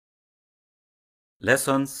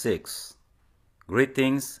Lesson 6.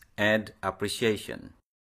 Greetings and Appreciation.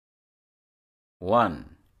 1.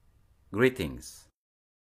 Greetings.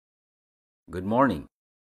 Good morning.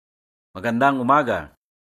 Magandang umaga.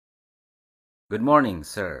 Good morning,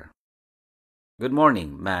 sir. Good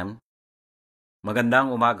morning, ma'am.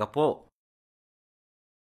 Magandang umaga po.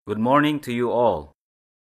 Good morning to you all.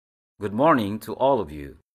 Good morning to all of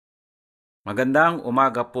you. Magandang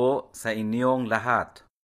umaga po sa inyong lahat.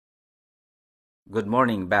 Good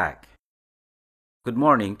morning back. Good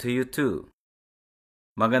morning to you too.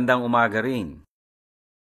 Magandang umaga rin.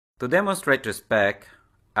 To demonstrate respect,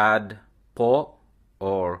 add po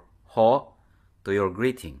or ho to your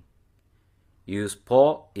greeting. Use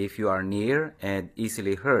po if you are near and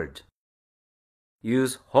easily heard.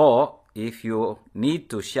 Use ho if you need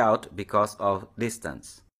to shout because of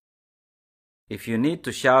distance. If you need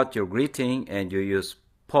to shout your greeting and you use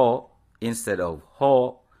po instead of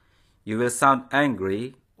ho, you will sound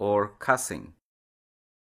angry or cussing.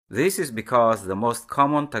 This is because the most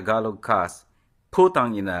common Tagalog cuss,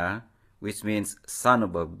 putang ina, which means son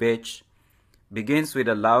of a bitch, begins with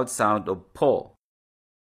a loud sound of po.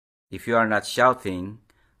 If you are not shouting,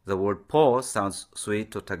 the word po sounds sweet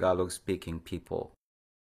to Tagalog-speaking people.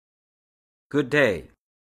 Good day.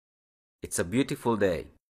 It's a beautiful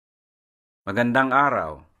day. Magandang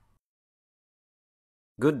araw.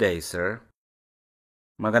 Good day, sir.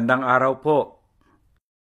 Magandang araw po.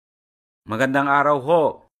 Magandang araw ho.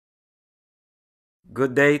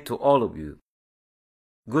 Good day to all of you.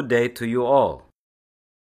 Good day to you all.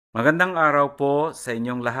 Magandang araw po sa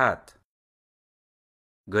inyong lahat.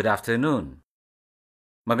 Good afternoon.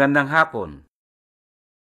 Magandang hapon.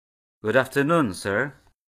 Good afternoon, sir.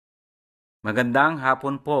 Magandang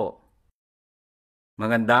hapon po.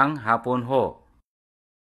 Magandang hapon ho.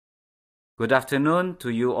 Good afternoon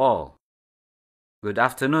to you all. Good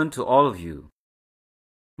afternoon to all of you.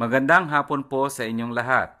 Magandang hapon po sa inyong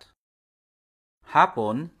lahat.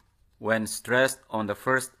 Hapon, when stressed on the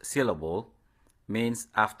first syllable, means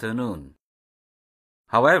afternoon.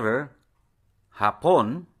 However,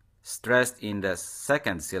 hapon, stressed in the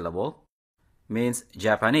second syllable, means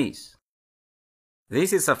Japanese.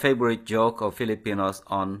 This is a favorite joke of Filipinos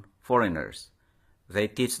on foreigners. They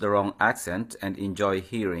teach the wrong accent and enjoy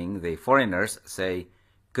hearing the foreigners say,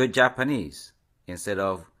 "Good Japanese," instead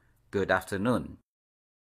of "Good afternoon."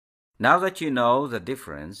 Now that you know the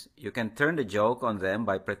difference, you can turn the joke on them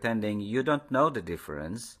by pretending you don't know the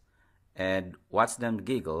difference and watch them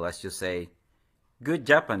giggle as you say, "Good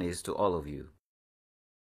Japanese to all of you."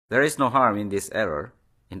 There is no harm in this error.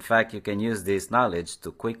 In fact, you can use this knowledge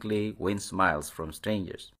to quickly win smiles from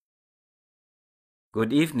strangers.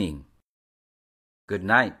 Good evening. Good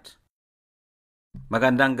night.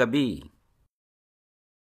 Magandang gabi.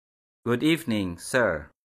 Good evening, sir.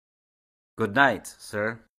 Good night,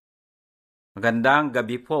 sir. Magandang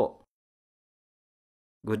gabi po.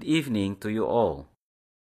 Good evening to you all.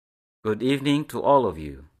 Good evening to all of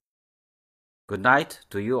you. Good night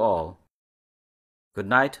to you all. Good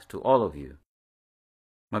night to all of you.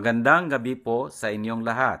 Magandang gabi po sa inyong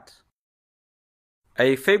lahat.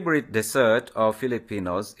 A favorite dessert of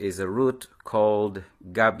Filipinos is a root called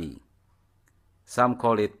gabi. Some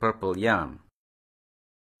call it purple yam.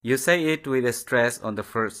 You say it with a stress on the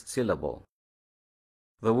first syllable.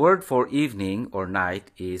 The word for evening or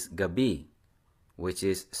night is gabi, which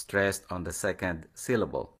is stressed on the second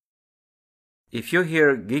syllable. If you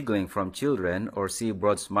hear giggling from children or see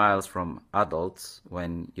broad smiles from adults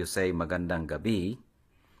when you say magandang gabi,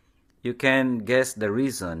 you can guess the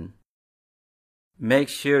reason. Make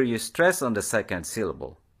sure you stress on the second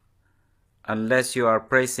syllable, unless you are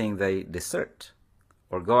praising the dessert,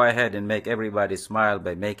 or go ahead and make everybody smile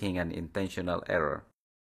by making an intentional error.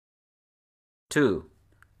 2.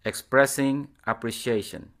 Expressing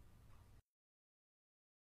appreciation.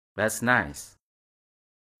 That's nice.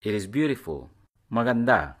 It is beautiful.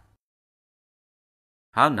 Maganda.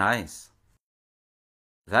 How nice.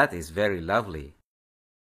 That is very lovely.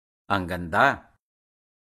 Ang ganda.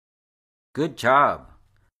 Good job.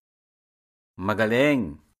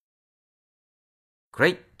 Magaling.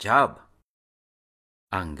 Great job.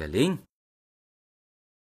 Ang galing.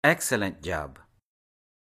 Excellent job.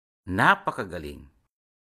 Napakagaling.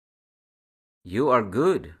 You are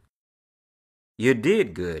good. You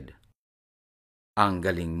did good. Ang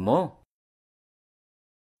galing mo.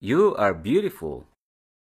 You are beautiful.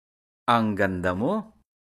 Ang ganda mo.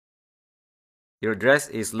 Your dress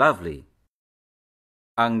is lovely.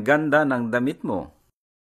 Ang ganda ng damit mo.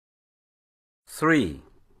 3.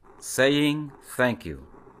 Saying thank you.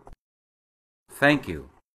 Thank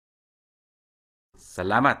you.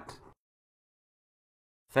 Salamat.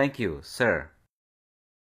 Thank you, sir.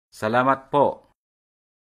 Salamat po.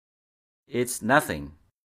 It's nothing.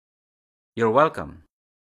 You're welcome.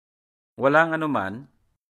 Walang anuman.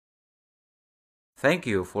 Thank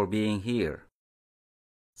you for being here.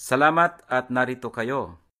 Salamat at narito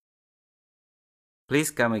kayo.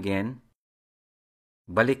 Please come again.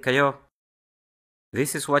 Balik kayo.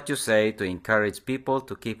 This is what you say to encourage people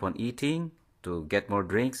to keep on eating, to get more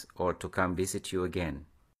drinks, or to come visit you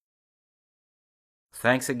again.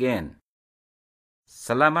 Thanks again.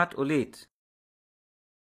 Salamat ulit.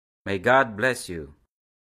 May God bless you.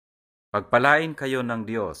 Pagpalain kayo ng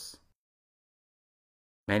Diyos.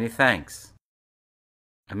 Many thanks.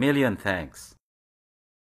 A million thanks.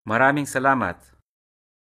 Maraming salamat.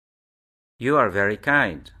 You are very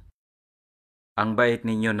kind. Ang bait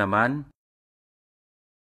ninyo naman.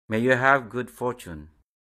 May you have good fortune.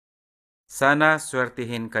 Sana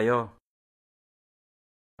swertihin kayo.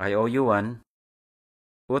 I owe you one.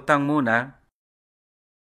 Utang muna.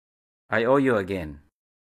 I owe you again.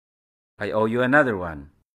 I owe you another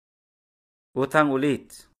one. Utang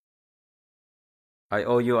ulit. I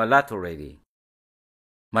owe you a lot already.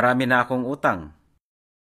 Marami na akong utang.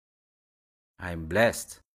 I'm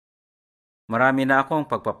blessed. Marami na akong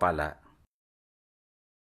pagpapala.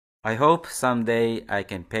 I hope someday I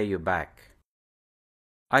can pay you back.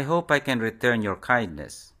 I hope I can return your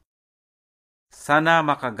kindness. Sana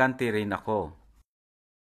makaganti rin ako.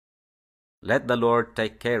 Let the Lord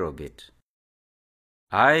take care of it.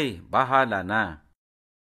 Ay, bahala na.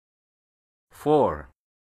 4.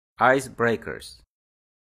 Icebreakers.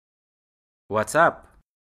 What's up?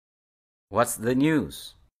 What's the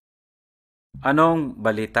news? Anong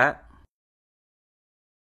balita?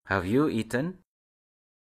 Have you eaten?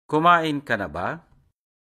 Kumain ka na ba?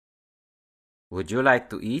 Would you like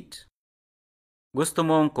to eat? Gusto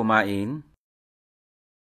mong kumain?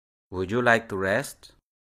 Would you like to rest?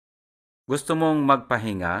 Gusto mong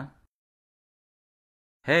magpahinga?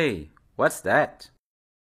 Hey, what's that?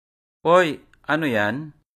 Hoy, ano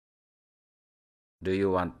yan? Do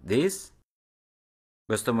you want this?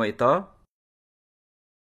 Gusto mo ito?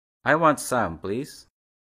 I want some, please.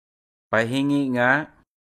 Pahingi nga.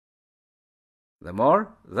 The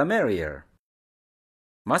more, the merrier.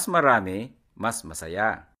 Mas marami, mas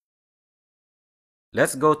masaya.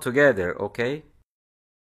 Let's go together, okay?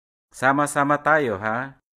 Sama-sama tayo,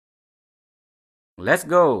 ha? Let's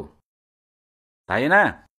go! Tayo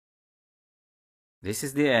na! This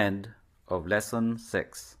is the end of Lesson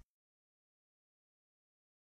 6.